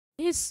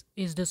This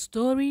is the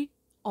story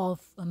of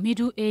a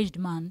middle-aged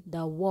man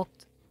that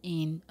worked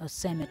in a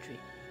cemetery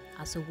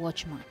as a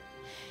watchman.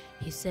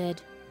 He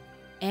said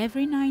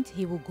every night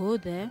he will go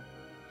there,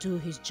 do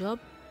his job.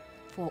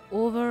 For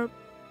over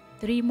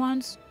 3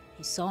 months,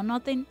 he saw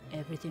nothing.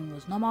 Everything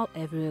was normal.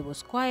 Everywhere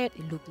was quiet.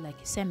 It looked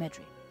like a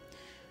cemetery.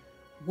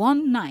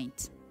 One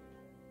night,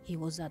 he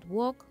was at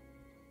work.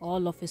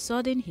 All of a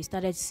sudden, he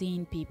started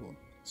seeing people.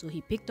 So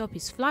he picked up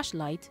his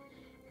flashlight,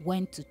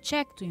 went to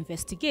check, to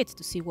investigate,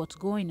 to see what's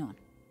going on.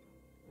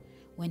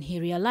 When he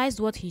realized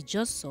what he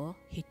just saw,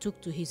 he took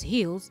to his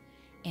heels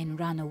and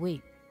ran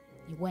away.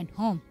 He went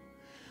home.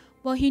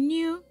 But he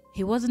knew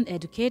he wasn't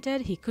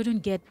educated. He couldn't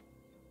get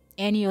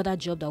any other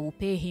job that would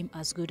pay him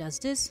as good as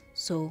this.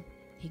 So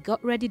he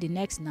got ready the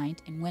next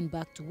night and went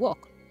back to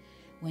work.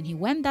 When he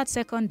went that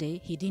second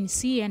day, he didn't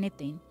see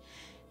anything.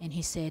 And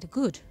he said,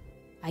 good,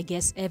 I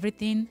guess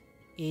everything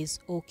is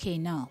okay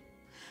now.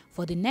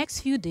 For the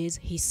next few days,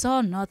 he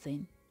saw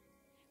nothing.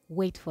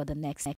 Wait for the next